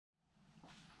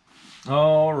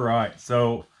All right,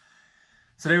 so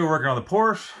today we're working on the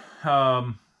Porsche.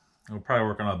 We're probably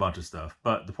working on a bunch of stuff,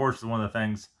 but the Porsche is one of the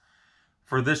things.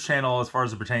 For this channel, as far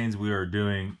as it pertains, we are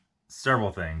doing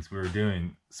several things. We were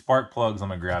doing spark plugs. I'm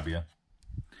gonna grab you,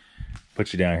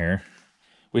 put you down here.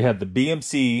 We had the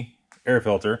BMC air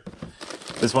filter.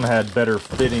 This one had better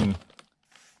fitting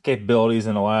capabilities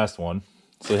than the last one.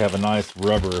 So we have a nice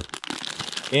rubber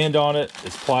end on it.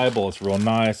 It's pliable, it's real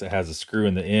nice. It has a screw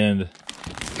in the end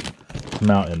to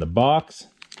mount in the box.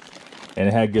 And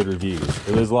it had good reviews.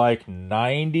 It was like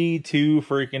 $92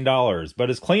 freaking, but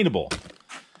it's cleanable.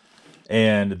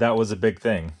 And that was a big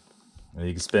thing.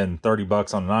 You can spend 30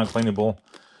 bucks on a non-cleanable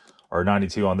or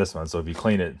 92 on this one. So if you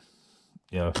clean it,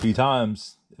 you know, a few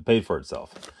times, it paid for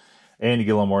itself. And you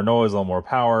get a little more noise, a little more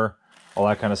power, all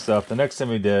that kind of stuff. The next thing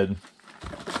we did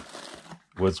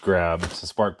was grab some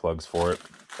spark plugs for it.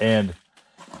 And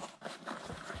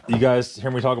you guys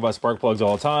hear me talk about spark plugs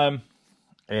all the time.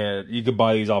 And you could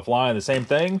buy these offline, the same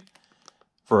thing,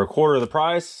 for a quarter of the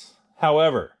price.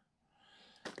 However,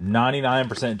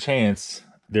 99% chance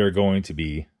they're going to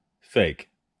be fake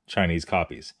Chinese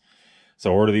copies.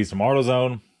 So order these from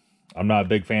AutoZone. I'm not a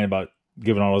big fan about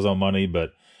giving AutoZone money,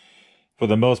 but for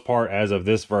the most part, as of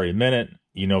this very minute,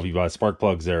 you know, if you buy spark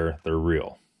plugs there, they're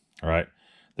real. All right.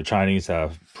 The Chinese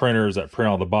have printers that print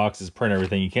all the boxes, print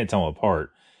everything. You can't tell them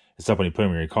apart. Except when you put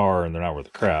them in your car and they're not worth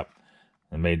a crap.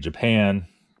 They're made in Japan,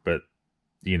 but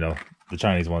you know, the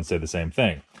Chinese ones say the same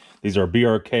thing. These are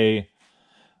BRK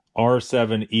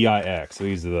R7 EIX. So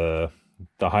these are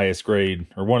the highest grade,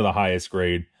 or one of the highest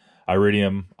grade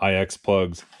Iridium IX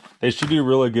plugs. They should do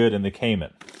really good in the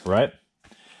Cayman, right?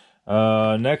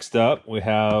 Next up, we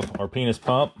have our penis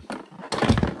pump.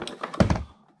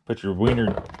 Put your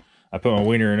wiener. I put my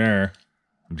wiener in there.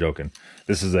 I'm joking.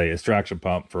 This is a extraction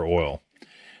pump for oil.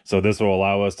 So this will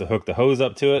allow us to hook the hose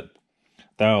up to it.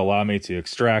 That will allow me to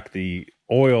extract the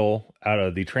oil out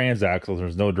of the transaxle.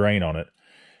 There's no drain on it.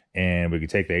 And we can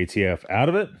take the ATF out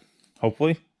of it,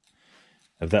 hopefully.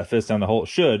 If that fits down the hole, it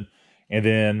should. And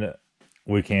then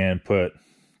we can put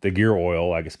the gear oil,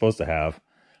 like it's supposed to have,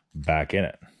 back in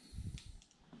it.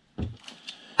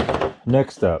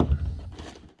 Next up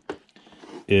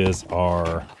is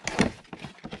our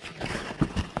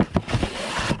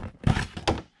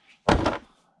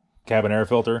cabin air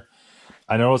filter.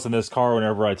 I noticed in this car,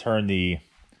 whenever I turn the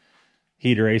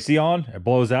heater AC on, it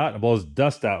blows out and blows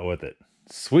dust out with it.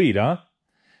 Sweet, huh?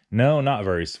 No, not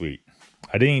very sweet.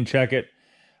 I didn't even check it.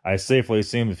 I safely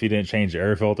assume if you didn't change the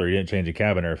air filter, you didn't change the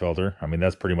cabin air filter. I mean,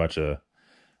 that's pretty much a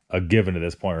given at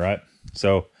this point, right?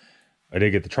 So I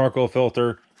did get the charcoal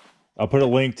filter. I'll put a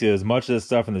link to as much of this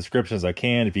stuff in the description as I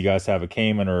can. If you guys have a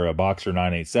Cayman or a Boxster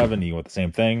 987, you want the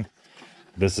same thing.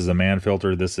 This is a man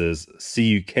filter. This is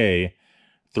CUK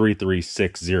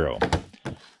 3360.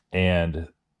 And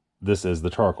this is the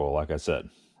charcoal, like I said,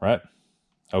 right?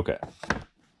 Okay.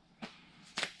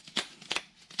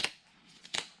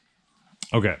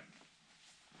 Okay.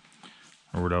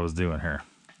 Or what I was doing here.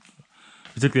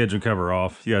 I took the engine cover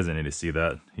off. You guys didn't need to see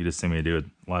that. You just seen me do it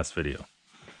last video.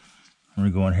 I'm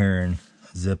gonna go in here and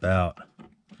zip out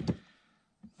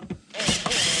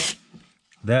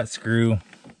that screw.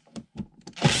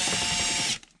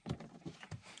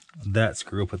 That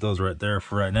screw, put those right there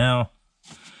for right now.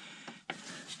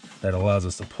 That allows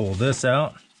us to pull this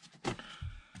out.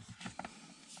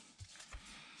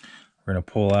 We're gonna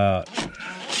pull out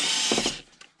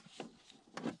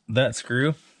that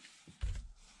screw.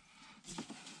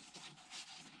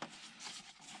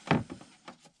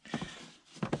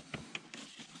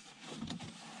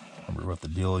 Remember what the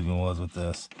deal even was with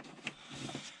this.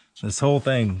 This whole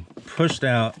thing pushed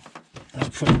out,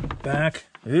 put it back.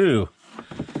 Ew,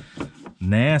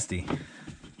 nasty.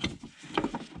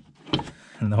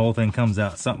 And the whole thing comes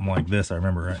out something like this, I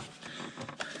remember, right?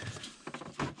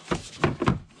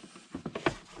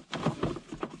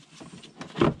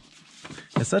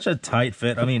 It's such a tight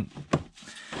fit. I mean,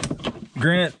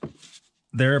 granted,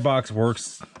 the airbox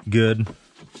works good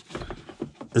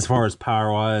as far as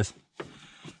power wise,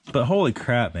 but holy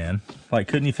crap, man. Like,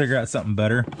 couldn't you figure out something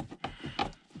better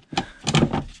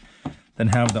than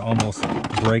have to almost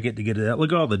break it to get it out?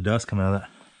 Look at all the dust coming out of that.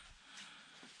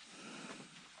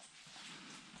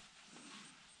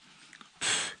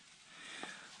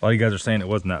 A lot of you guys are saying it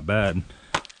wasn't that bad.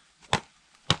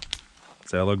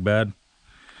 Does that look bad?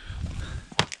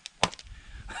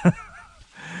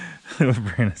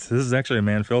 This is actually a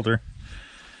man filter.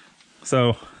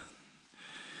 So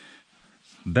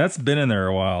that's been in there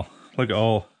a while. Look at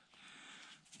all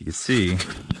you can see.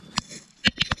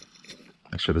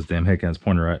 Make sure this damn head can's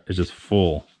pointing right. It's just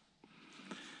full.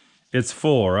 It's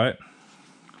full, right?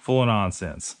 Full of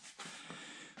nonsense.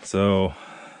 So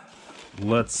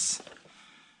let's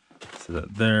set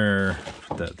that there,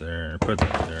 put that there, put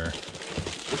that there.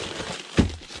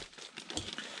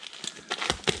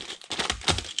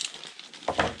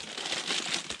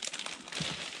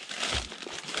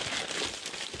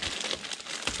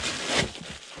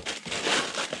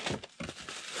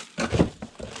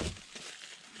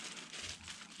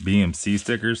 BMC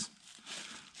stickers.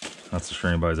 Not so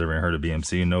sure anybody's ever heard of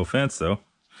BMC. No offense, though.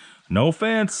 No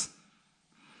offense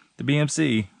to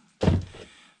BMC.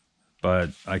 But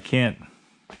I can't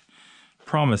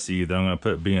promise you that I'm going to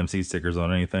put BMC stickers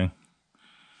on anything.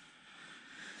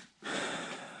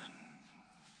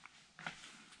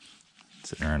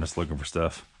 Sitting around just looking for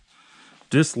stuff.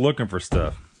 Just looking for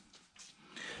stuff.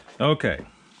 Okay.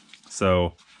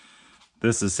 So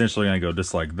this is essentially going to go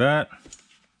just like that.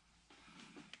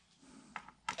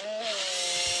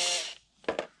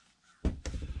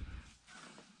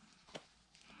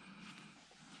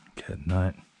 Good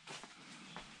night.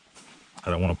 I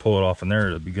don't want to pull it off in there.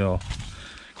 It'll be go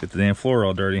get the damn floor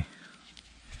all dirty.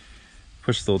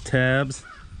 Push the little tabs.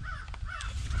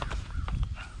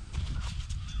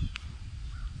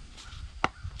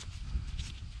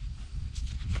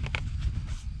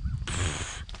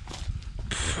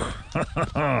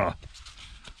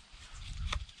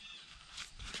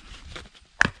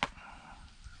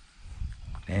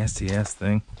 Nasty ass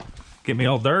thing. Get me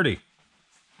all dirty.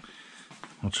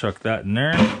 I'll chuck that in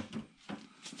there.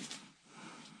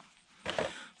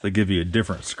 They give you a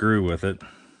different screw with it.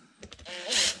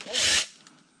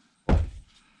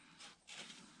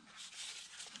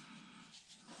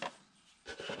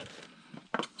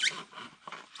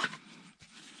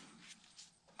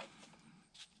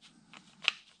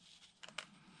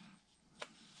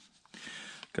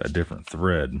 Got a different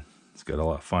thread. It's got a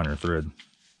lot finer thread.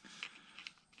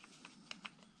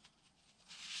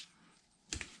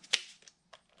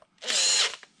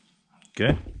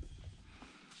 Okay.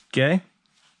 Okay.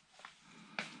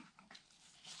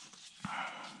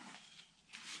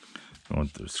 Going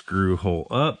with the screw hole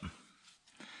up.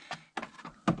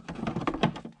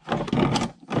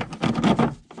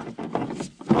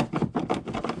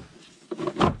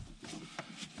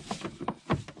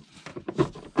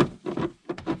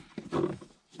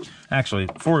 Actually,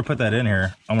 before we put that in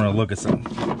here, I'm going to look at some.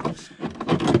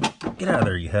 Get out of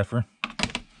there, you heifer.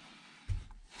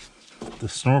 The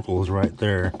snorkel is right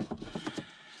there.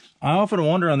 I often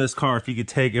wonder on this car if you could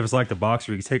take, if it's like the Boxster,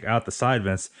 you could take out the side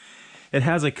vents. It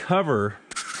has a cover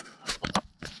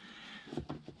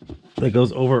that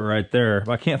goes over it right there,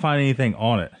 but I can't find anything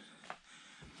on it.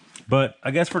 But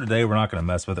I guess for today, we're not going to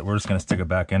mess with it. We're just going to stick it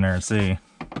back in there and see.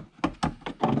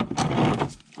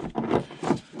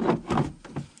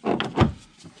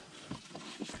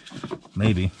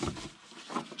 Maybe.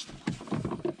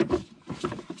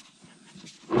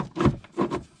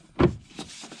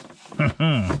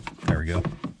 There we go.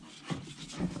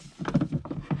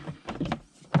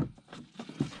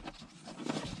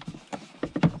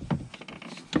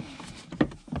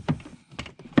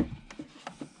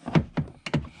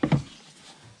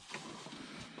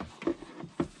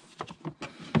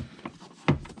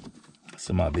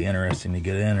 So it might be interesting to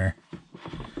get in there.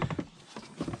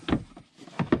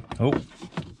 Oh,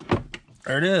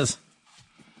 there it is.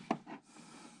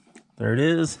 There it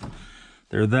is.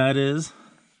 There that is.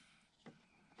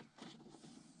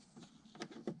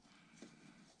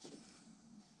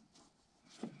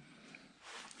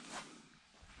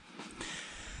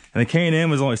 And the Cayman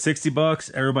was only 60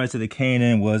 bucks. Everybody said the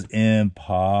Cayman was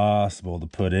impossible to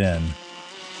put in.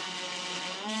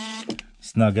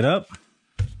 Snug it up.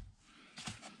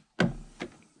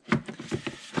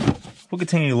 We'll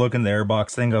continue to look in the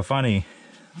airbox thing. Go find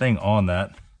anything on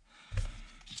that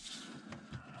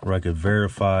where I could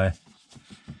verify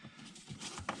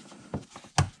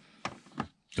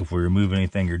if we remove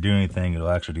anything or do anything, it'll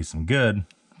actually do some good.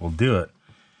 We'll do it.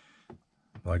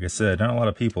 Like I said, not a lot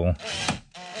of people.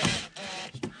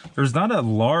 There's not a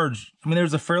large, I mean,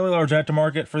 there's a fairly large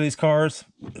aftermarket for these cars,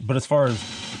 but as far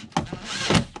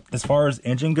as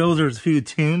engine goes, there's a few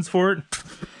tunes for it.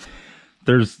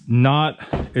 There's not,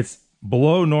 it's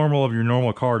below normal of your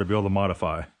normal car to be able to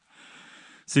modify.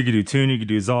 So you could do tune, you could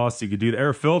do exhaust, you could do the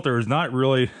air filter. Is not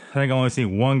really, I think I only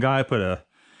seen one guy put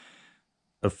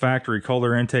a factory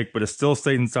color intake, but it still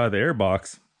stayed inside the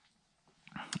airbox.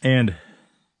 And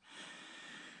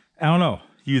I don't know.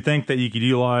 You think that you could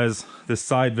utilize this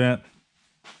side vent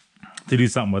to do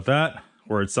something with that,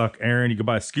 where it suck air and you could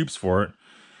buy scoops for it.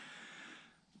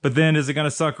 But then is it going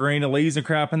to suck rain and leaves and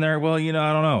crap in there? Well, you know,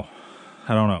 I don't know.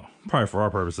 I don't know. Probably for our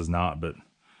purposes not, but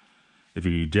if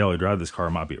you daily drive this car,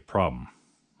 it might be a problem.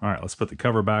 All right, let's put the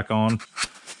cover back on.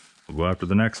 we'll go after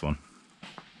the next one.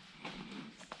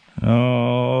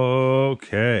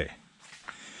 Okay.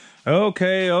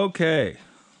 Okay.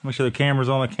 Make sure the camera's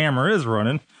on. The camera is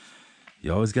running.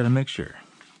 You always got to make sure.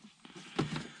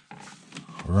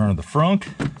 We're running the frunk.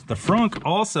 The frunk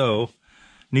also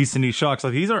needs some new shocks.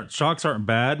 Like these shocks aren't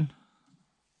bad,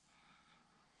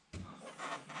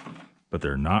 but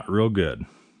they're not real good.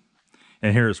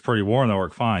 And here it's pretty warm. They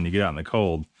work fine. You get out in the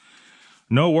cold.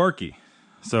 No worky.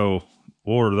 So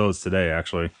we'll order those today,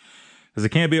 actually, because it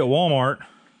can't be at Walmart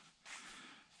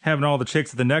having all the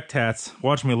chicks at the neck tats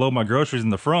watching me load my groceries in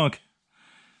the frunk,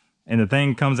 and the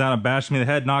thing comes out and bashes me in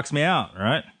the head, knocks me out,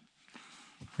 right?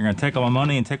 You're gonna take all my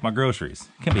money and take my groceries.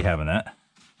 Can't be having that.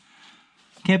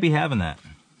 Can't be having that.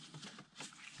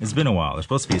 It's been a while. There's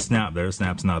supposed to be a snap there. The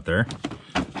snap's not there.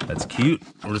 That's cute.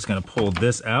 We're just gonna pull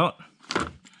this out.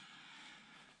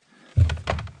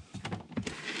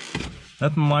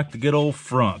 Nothing like the good old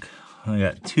frunk. I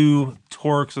got two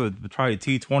Torx with probably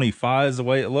T25 is the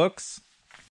way it looks.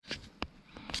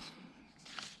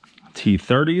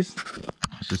 T30s,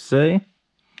 I should say.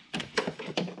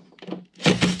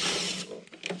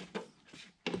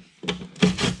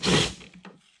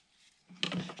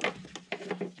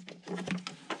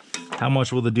 How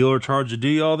much will the dealer charge to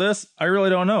do all this? I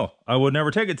really don't know. I would never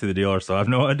take it to the dealer, so I have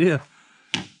no idea.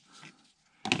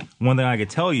 One thing I could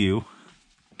tell you,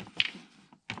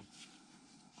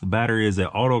 the battery is an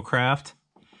Autocraft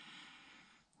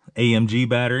AMG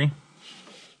battery.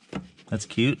 That's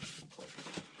cute.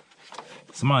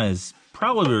 Somebody has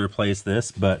probably replaced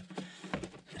this, but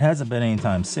it hasn't been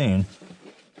anytime soon.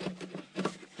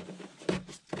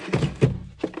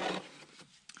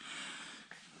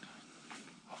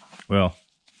 Well,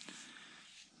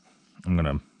 I'm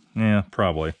gonna, yeah,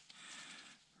 probably.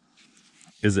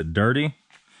 Is it dirty?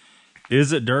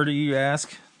 Is it dirty, you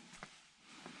ask?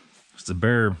 It's a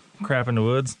bear crap in the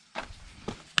woods.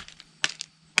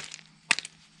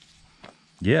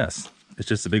 Yes, it's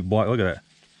just a big block. Look at that.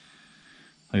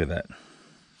 Look at that.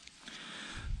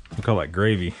 We call that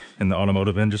gravy in the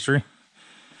automotive industry.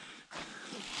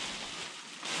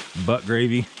 Butt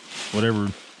gravy, whatever.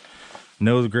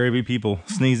 Nose gravy, people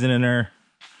sneezing in there,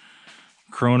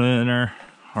 croning in there.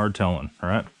 Hard telling,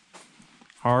 right?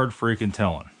 Hard freaking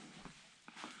telling.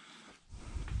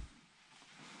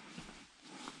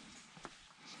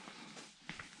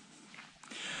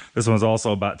 This one's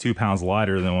also about 2 pounds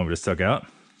lighter than the one we just took out.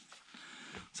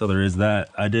 So there is that.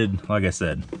 I did, like I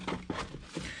said,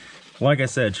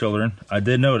 children, I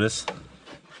did notice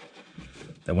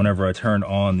that whenever I turned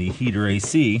on the heater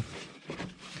AC,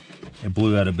 it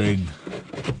blew out a big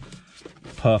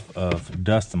puff of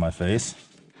dust in my face.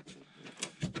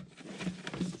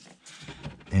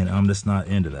 And I'm just not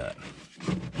into that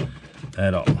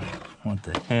at all. What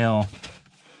the hell?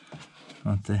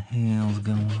 What the hell's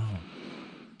going on?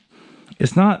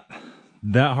 It's not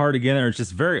that hard to get in there. It's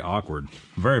just very awkward.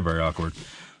 Very, very awkward.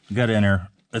 You got to enter.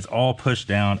 It's all pushed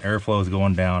down. Airflow is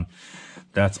going down.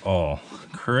 That's all.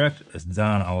 Correct. It's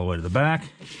done all the way to the back.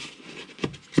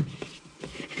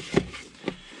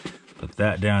 Put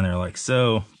that down there like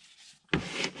so.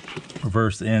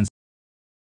 Reverse the ends.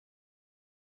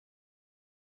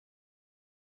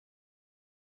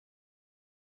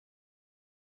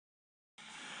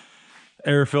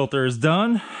 Air filter is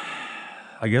done.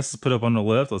 I guess let's put up on the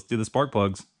lift. Let's do the spark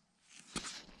plugs.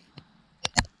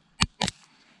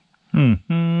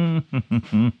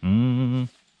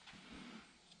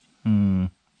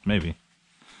 Maybe.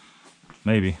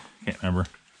 Maybe. Can't remember.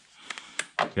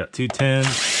 Got 2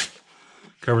 10s.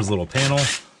 Covers a little panel.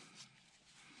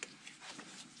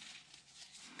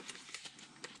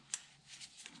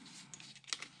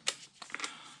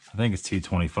 I think it's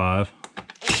 225.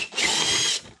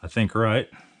 I think right.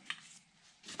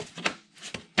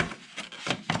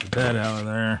 Get that out of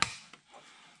there.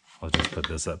 I'll just put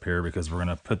this up here because we're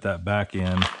gonna put that back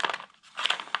in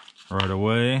right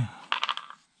away.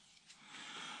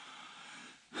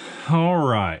 All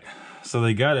right, so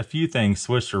they got a few things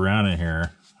switched around in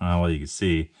here. Well, you can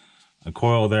see a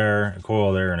coil there, a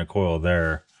coil there, and a coil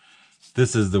there.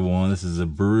 This is the one. This is a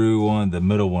Brew one. The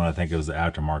middle one, I think it was the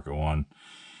aftermarket one.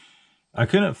 I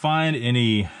couldn't find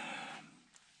any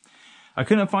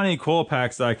coil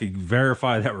packs that I could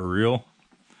verify that were real.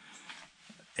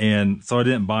 And so I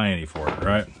didn't buy any for it,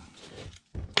 right?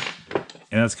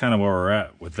 And that's kind of where we're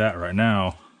at with that right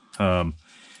now.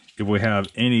 If we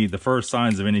have the first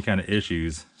signs of any kind of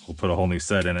issues, we'll put a whole new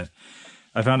set in it.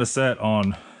 I found a set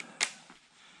on,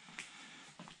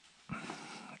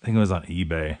 I think it was on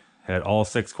eBay. It had all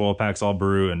 6 coil packs, all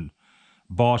Brew, and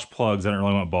Bosch plugs. I don't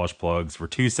really want Bosch plugs for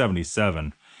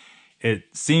 $277. It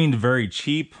seemed very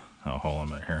cheap. Oh, hold on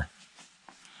a minute here.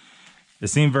 It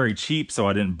seemed very cheap, so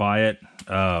I didn't buy it.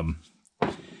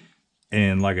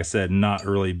 And like I said, not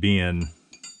really being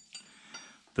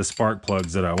the spark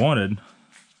plugs that I wanted,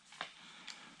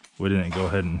 we didn't go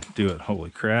ahead and do it. Holy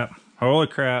crap. Holy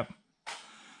crap.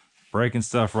 Breaking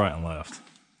stuff right and left.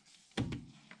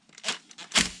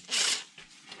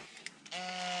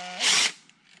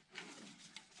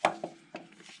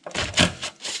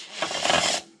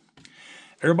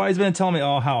 Everybody's been telling me,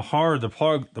 oh, how hard the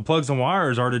plugs and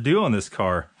wires are to do on this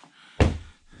car.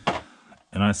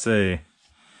 And I say,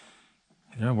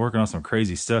 you're working on some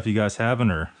crazy stuff you guys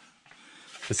haven't, or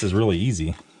this is really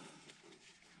easy.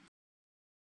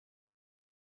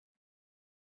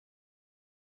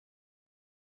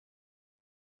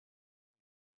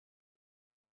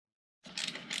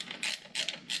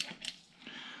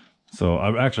 So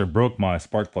I actually broke my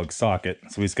spark plug socket,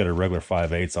 so we just got a regular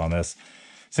 5/8 on this.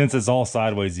 Since it's all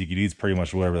sideways, you could use pretty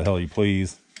much whatever the hell you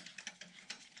please.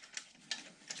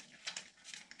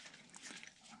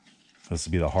 This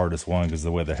would be the hardest one because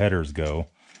the way the headers go,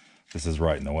 this is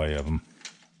right in the way of them.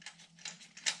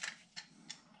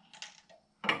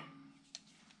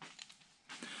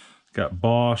 Got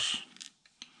Bosch,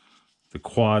 the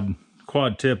quad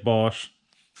tip Bosch,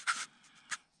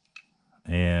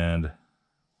 and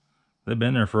they've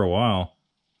been there for a while.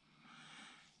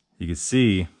 You can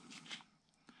see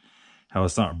how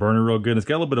it's not burning real good. It's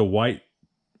got a little bit of white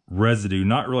residue,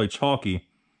 not really chalky.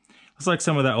 It's like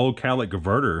some of that old catalytic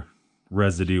converter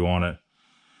residue on it.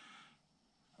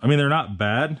 I mean, they're not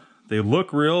bad. They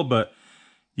look real, but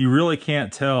you really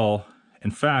can't tell.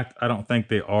 In fact, I don't think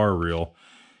they are real,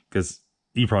 because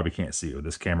you probably can't see it with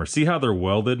this camera. See how they're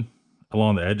welded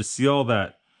along the edges? See all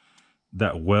that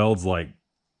weld's like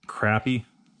crappy?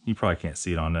 You probably can't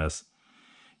see it on this.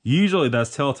 Usually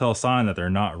that's telltale sign that they're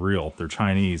not real. They're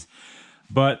Chinese.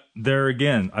 But there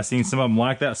again, I've seen some of them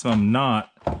like that, some of them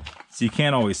not. So you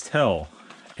can't always tell.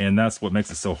 And that's what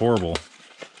makes it so horrible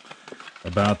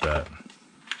about that.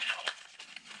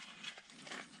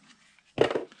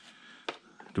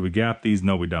 Do we gap these?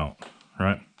 No, we don't,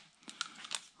 right?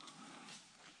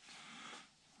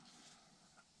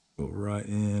 Go right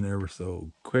in ever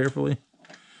so carefully.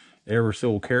 Ever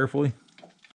so carefully.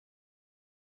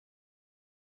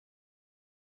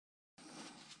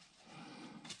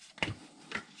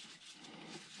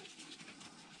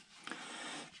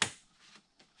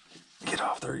 Get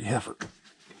off there, you heifer.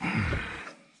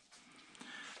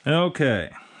 Okay.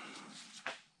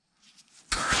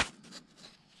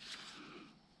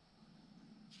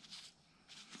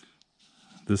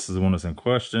 This is the one that's in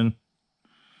question.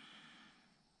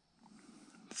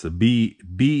 It's a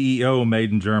BEO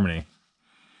made in Germany.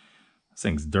 This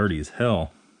thing's dirty as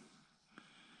hell.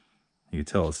 You can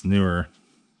tell it's newer.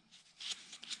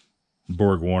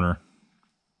 Borg Warner.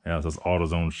 Yeah, it says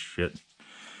AutoZone shit.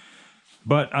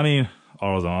 But, I mean,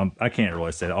 AutoZone, I can't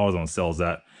really say that AutoZone sells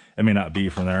that. It may not be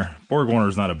from there. Borg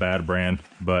Warner's not a bad brand,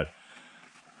 but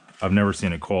I've never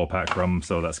seen a coil pack from them,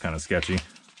 so that's kind of sketchy.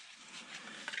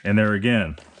 And there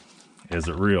again, is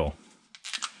it real?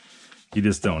 You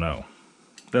just don't know.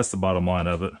 That's the bottom line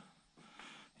of it.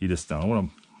 You just don't know.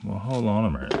 Well, hold on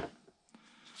a minute.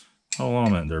 Hold on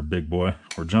a minute there, big boy.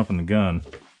 We're jumping the gun.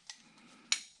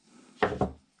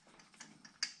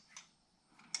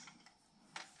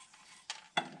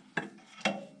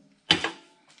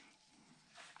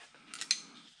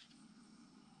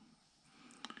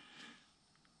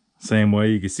 Same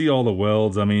way, you can see all the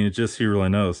welds. I mean, it just, who really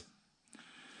knows?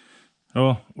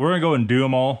 Oh, we're gonna go and do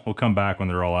them all. We'll come back when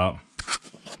they're all out.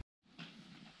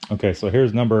 Okay, so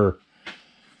here's number,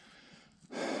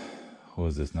 what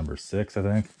was this, number 6, I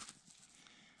think.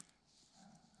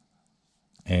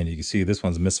 And you can see this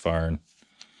one's misfiring.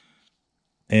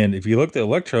 And if you look at the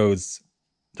electrodes,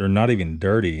 they're not even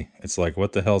dirty. It's like,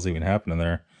 what the hell's even happening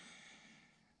there?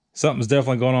 Something's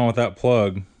definitely going on with that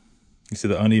plug. You see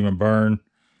the uneven burn.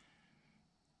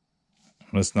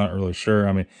 I'm just not really sure.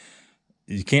 I mean,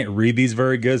 you can't read these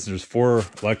very good. So there's 4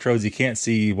 electrodes. You can't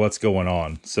see what's going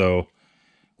on. So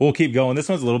we'll keep going. This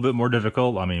one's a little bit more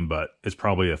difficult. I mean, but it's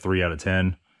probably a 3 out of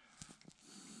 10.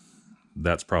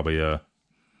 That's probably a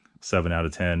 7 out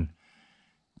of 10.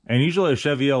 And usually a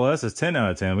Chevy LS is 10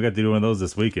 out of 10. We got to do one of those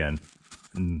this weekend.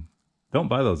 And don't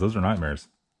buy those. Those are nightmares.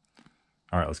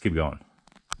 All right, let's keep going.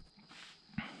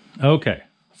 Okay,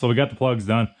 so we got the plugs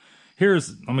done.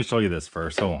 Let me show you this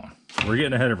first. Hold on. We're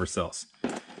getting ahead of ourselves.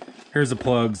 Here's the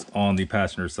plugs on the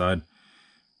passenger side.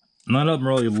 None of them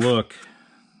really look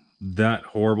that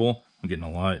horrible. I'm getting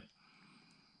a light.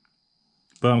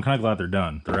 But I'm kind of glad they're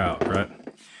done. They're out, right?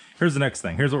 Here's the next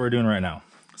thing. Here's what we're doing right now.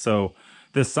 So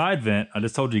this side vent, I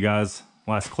just told you guys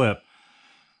last clip,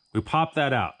 We pop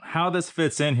that out. How this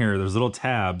fits in here, there's little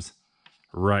tabs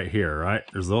right here, right?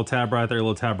 There's a little tab right there, a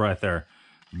little tab right there.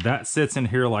 That sits in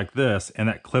here like this, and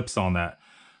that clips on that.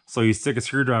 So you stick a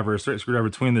screwdriver, a straight screwdriver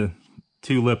between the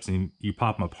two lips, and you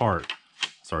pop them apart.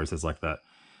 Sorry, it says like that.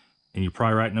 And you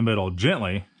pry right in the middle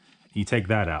gently, you take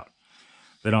that out.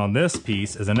 Then on this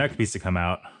piece, as the next piece to come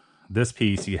out, this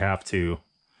piece you have to,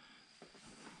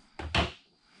 it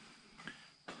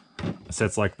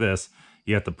sits like this.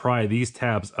 You have to pry these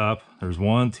tabs up. There's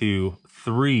 1, 2,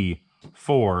 3,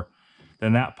 4.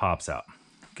 Then that pops out,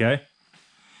 okay?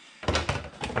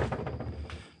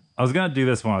 I was gonna do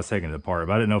this when I was taking it apart,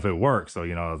 but I didn't know if it worked. So,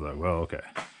 you know, I was like, well, okay.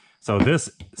 So this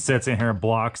sits in here,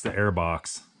 blocks the air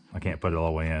box. I can't put it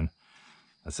all the way in.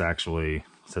 This actually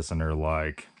sits in there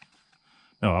like,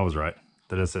 no, I was right.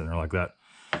 That is sitting there like that.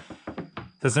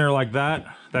 Sits in there like that.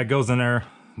 That goes in there.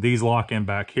 These lock in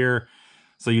back here.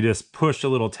 So you just push the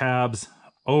little tabs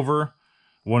over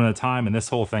one at a time, and this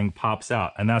whole thing pops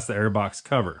out. And that's the airbox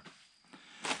cover.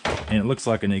 And it looks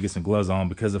like I need to get some gloves on,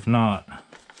 because if not, I'm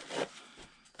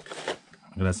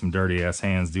gonna have some dirty ass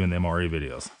hands doing the MRE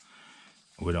videos.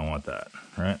 We don't want that,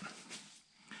 right?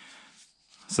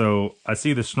 So I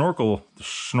see the snorkel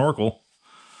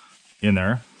in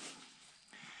there.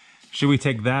 Should we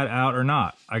take that out or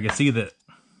not? I can see the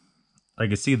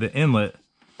inlet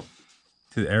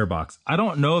to the airbox. I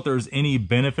don't know if there's any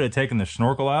benefit of taking the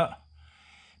snorkel out,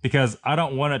 because I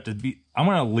don't want it to be, I'm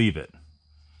gonna leave it,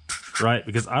 right?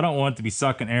 Because I don't want it to be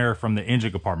sucking air from the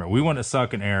engine compartment. We want it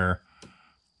sucking air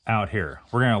out here.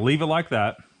 We're gonna leave it like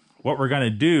that. What we're gonna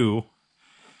do,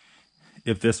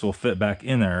 if this will fit back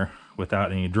in there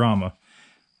without any drama,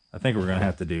 I think we're gonna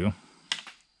have to do,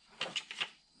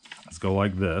 let's go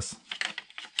like this.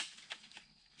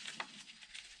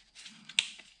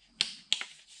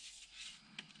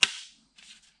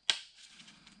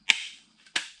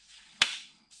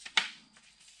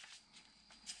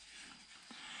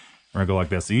 We're gonna go like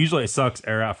this. So usually it sucks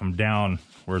air out from down.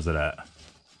 Where's it at?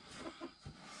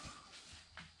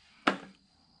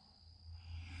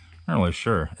 Not really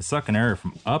sure. It's sucking air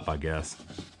from up, I guess.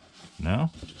 No?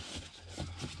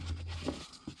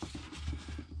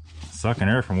 Sucking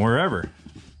air from wherever.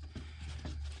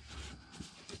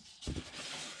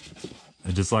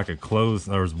 It's just like a closed,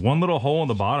 there's one little hole in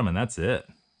the bottom and that's it.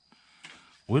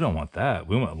 We don't want that.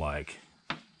 We want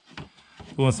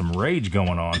some rage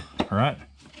going on, all right?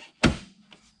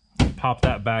 Pop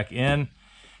that back in.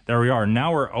 There we are.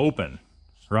 Now we're open,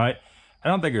 right? I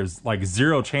don't think there's like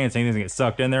zero chance anything's gonna get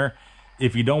sucked in there.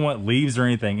 If you don't want leaves or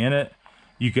anything in it,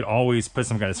 you could always put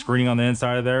some kind of screening on the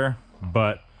inside of there,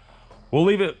 but we'll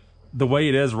leave it the way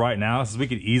it is right now, so we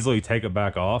could easily take it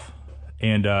back off.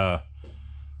 And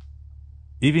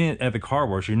even at the car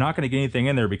wash, you're not gonna get anything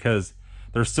in there because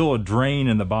there's still a drain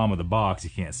in the bottom of the box.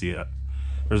 You can't see it.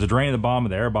 There's a drain in the bottom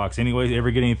of the airbox anyway. If you ever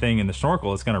get anything in the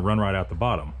snorkel, it's gonna run right out the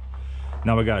bottom.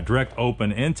 Now we got direct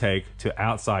open intake to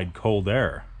outside cold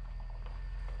air.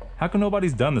 How come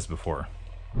nobody's done this before?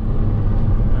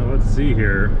 Now let's see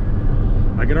here.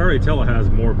 I can already tell it has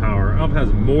more power. I don't know if it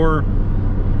has more,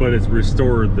 but it's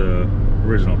restored the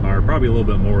original power. Probably a little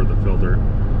bit more with the filter.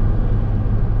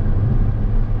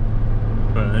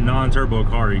 But a non-turbo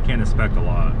car, you can't expect a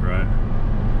lot, right?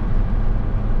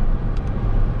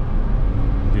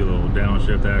 Do a little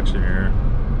downshift action here.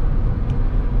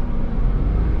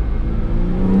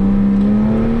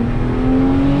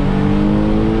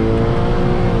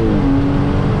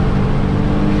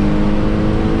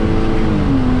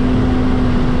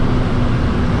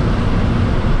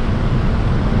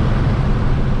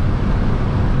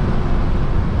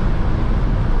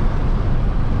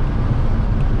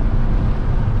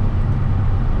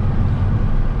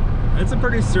 It's a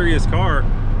pretty serious car.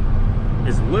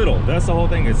 It's little. That's the whole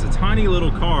thing. It's a tiny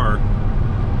little car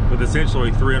with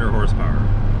essentially 300 horsepower.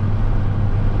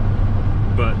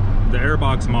 But the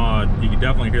airbox mod, you can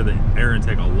definitely hear the air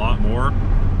intake a lot more.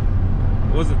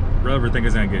 I wasn't ever thinking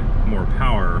it's gonna get more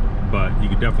power, but you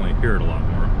can definitely hear it a lot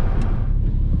more.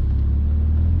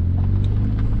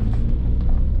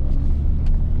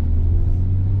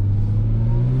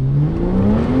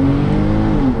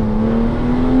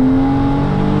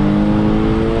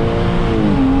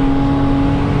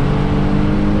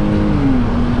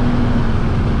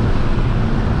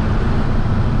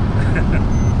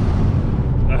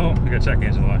 Check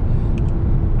engine light.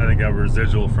 I think I have a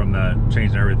residual from that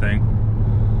changing everything,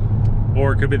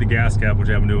 or it could be the gas cap, which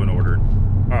I haven't new and ordered.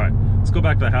 All right, let's go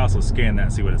back to the house. Let's scan that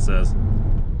and see what it says.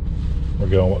 We're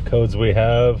going what codes we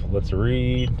have. Let's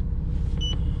read.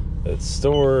 It's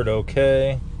stored.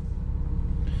 Okay.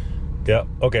 Yep.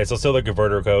 Okay, so still the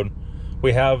converter code.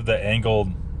 We have the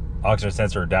angled oxygen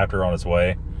sensor adapter on its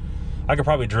way. I could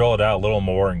probably drill it out a little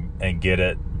more and get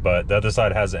it, but the other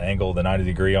side has an angle, the 90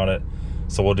 degree on it.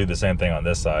 So we'll do the same thing on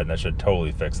this side, and that should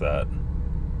totally fix that.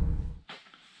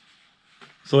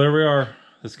 So there we are.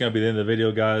 This is going to be the end of the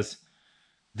video, guys.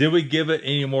 Did we give it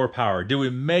any more power? Did we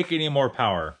make any more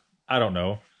power? I don't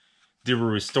know. Did we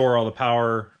restore all the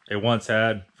power it once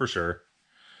had? For sure.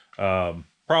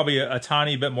 Probably a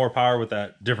tiny bit more power with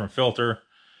that different filter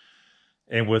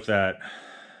and with that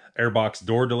airbox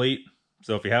door delete.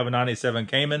 So if you have a 97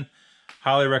 Cayman,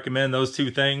 highly recommend those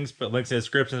two things. Put links in the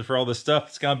description for all this stuff.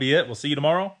 That's going to be it. We'll see you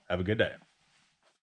tomorrow. Have a good day.